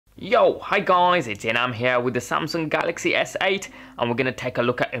Yo, hi guys, it's Inam here with the Samsung Galaxy S8 and we're going to take a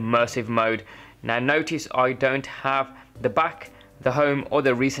look at immersive mode. Now notice I don't have the back, the home or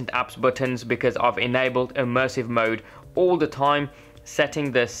the recent apps buttons because I've enabled immersive mode all the time,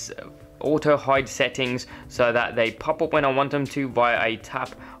 setting this auto hide settings so that they pop up when I want them to via a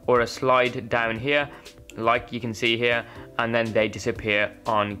tap or a slide down here, like you can see here, and then they disappear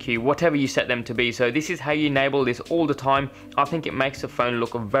on cue, whatever you set them to be. So this is how you enable this all the time. I think it makes the phone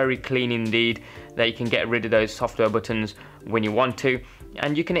look very clean indeed, that you can get rid of those software buttons when you want to,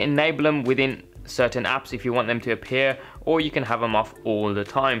 and you can enable them within certain apps if you want them to appear, or you can have them off all the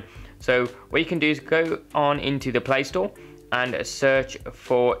time. So what you can do is go on into the Play Store and search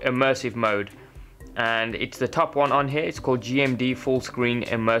for immersive mode, and it's the top one on here. It's called GMD full screen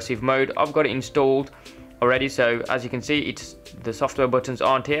immersive mode. I've got it installed already, so as you can see, it's the software buttons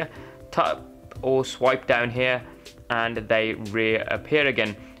aren't here. Tap or swipe down here and they reappear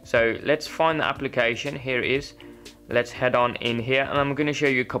again. So let's find the application. Here it is. Let's head on in here and I'm going to show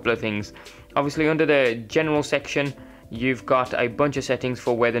you a couple of things. Obviously under the general section you've got a bunch of settings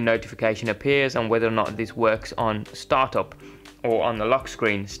for where the notification appears and whether or not this works on startup or on the lock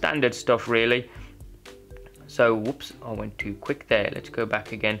screen. Standard stuff really. So whoops, I went too quick there. Let's go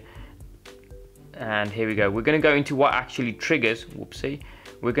back again. And here we go. We're going to go into what actually triggers, whoopsie,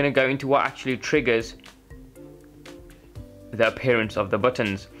 we're going to go into what actually triggers the appearance of the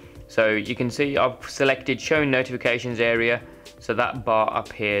buttons. So you can see I've selected show notifications area, so that bar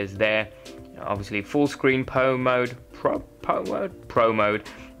appears there. Obviously full screen pro mode.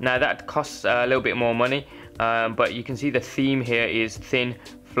 Now that costs a little bit more money, but you can see the theme here is thin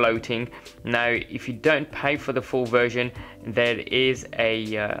floating. Now if you don't pay for the full version, there is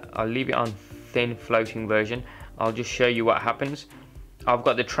a I'll leave it on thin floating version. I'll just show you what happens. I've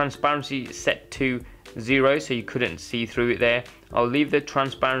got the transparency set to 0 so you couldn't see through it there. I'll leave the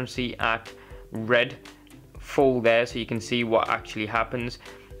transparency at red full there so you can see what actually happens,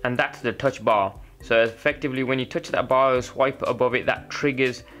 and that's the touch bar. So effectively when you touch that bar or swipe above it, that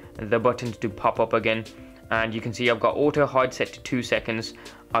triggers the buttons to pop up again. And you can see I've got auto hide set to 2 seconds.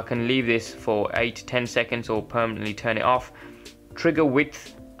 I can leave this for 8 to 10 seconds or permanently turn it off. Trigger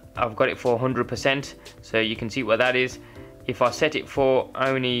width, I've got it for 100%, so you can see what that is. If I set it for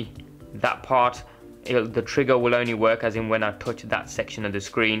only that part, the trigger will only work as in when I touch that section of the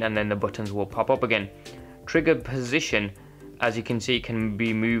screen, and then the buttons will pop up again. Trigger position, as you can see, can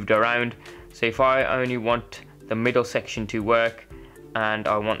be moved around. So if I only want the middle section to work and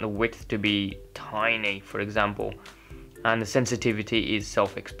I want the width to be tiny, for example, and the sensitivity is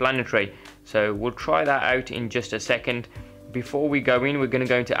self-explanatory. So we'll try that out in just a second. Before we go in, we're going to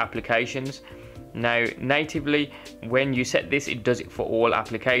go into applications. Now natively when you set this, it does it for all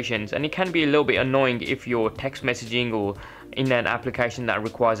applications, and it can be a little bit annoying if you're text messaging or in an application that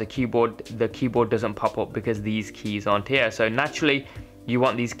requires a keyboard, the keyboard doesn't pop up because these keys aren't here. So naturally you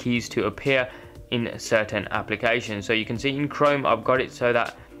want these keys to appear in certain applications. So you can see in Chrome I've got it so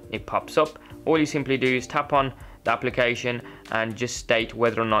that it pops up. All you simply do is tap on the application and just state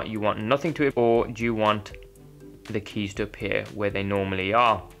whether or not you want nothing to appear, or do you want the keys to appear where they normally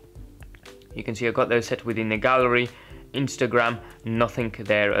are. You can see I've got those set within the gallery. Instagram, nothing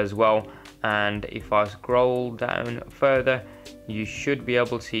there as well. And if I scroll down further, you should be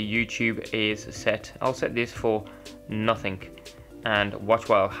able to see YouTube is set. I'll set this for nothing and watch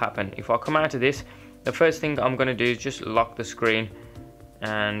what will happen. If I come out of this, the first thing I'm going to do is just lock the screen,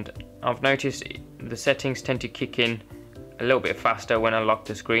 and I've noticed the settings tend to kick in a little bit faster when I lock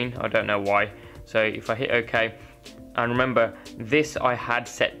the screen. I don't know why. So if I hit OK, and remember this I had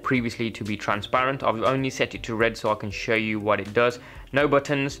set previously to be transparent. I've only set it to red so I can show you what it does. No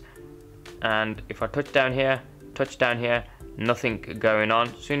buttons, and if I touch down here, nothing going on.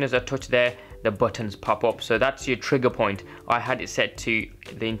 As soon as I touch there, the buttons pop up. So that's your trigger point. I had it set to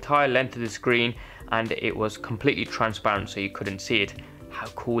the entire length of the screen and it was completely transparent so you couldn't see it. How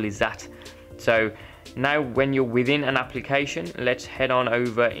cool is that? So now when you're within an application, let's head on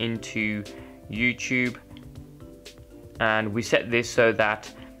over into YouTube, and we set this so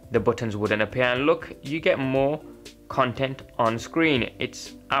that the buttons wouldn't appear, and look, you get more content on screen.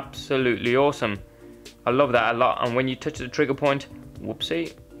 It's absolutely awesome. I love that a lot. And when you touch the trigger point,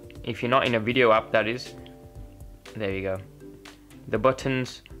 whoopsie, if you're not in a video app that is, there you go, the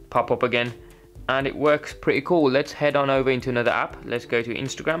buttons pop up again and it works pretty cool. Let's head on over into another app. Let's go to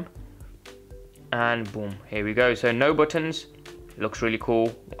Instagram and boom, here we go. So no buttons, looks really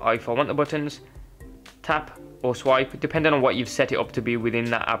cool. If I want the buttons, tap or swipe, depending on what you've set it up to be within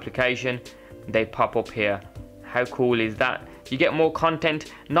that application, they pop up here. How cool is that? You get more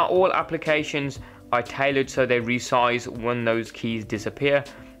content. Not all applications are tailored so they resize when those keys disappear.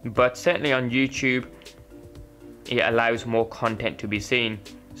 but certainly on YouTube it allows more content to be seen.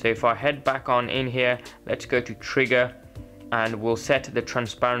 So if I head back on in here, let's go to trigger and we'll set the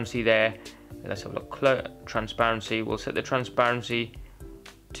transparency there. Let's have a look. Transparency, we'll set the transparency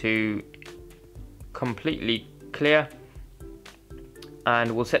to completely clear,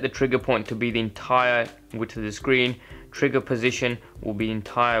 and we'll set the trigger point to be the entire width of the screen. Trigger position will be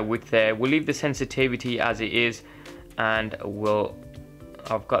entire width there. We'll leave the sensitivity as it is, and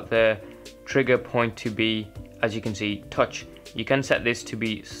I've got the trigger point to be, as you can see, touch. You can set this to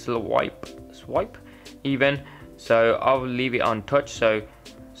be swipe even, so I'll leave it on touch. So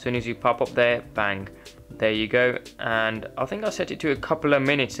as soon as you pop up there, bang, there you go. And I think I set it to a couple of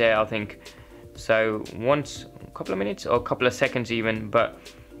minutes there, I think. So once, a couple of minutes or a couple of seconds even, but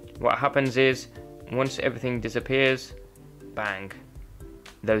what happens is once everything disappears, bang,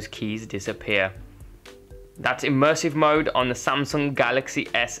 those keys disappear. That's immersive mode on the Samsung Galaxy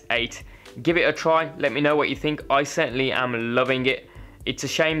S8. Give it a try, let me know what you think. I certainly am loving it. It's a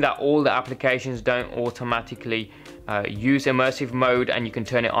shame that all the applications don't automatically use immersive mode and you can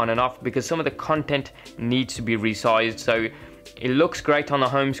turn it on and off, because some of the content needs to be resized. So it looks great on the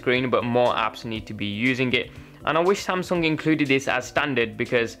home screen, but more apps need to be using it. And I wish Samsung included this as standard,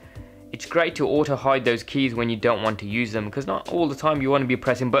 because it's great to auto hide those keys when you don't want to use them, because not all the time you want to be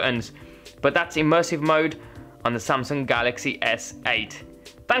pressing buttons. But that's immersive mode on the Samsung Galaxy S8.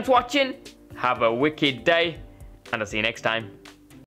 Thanks for watching, have a wicked day, and I'll see you next time.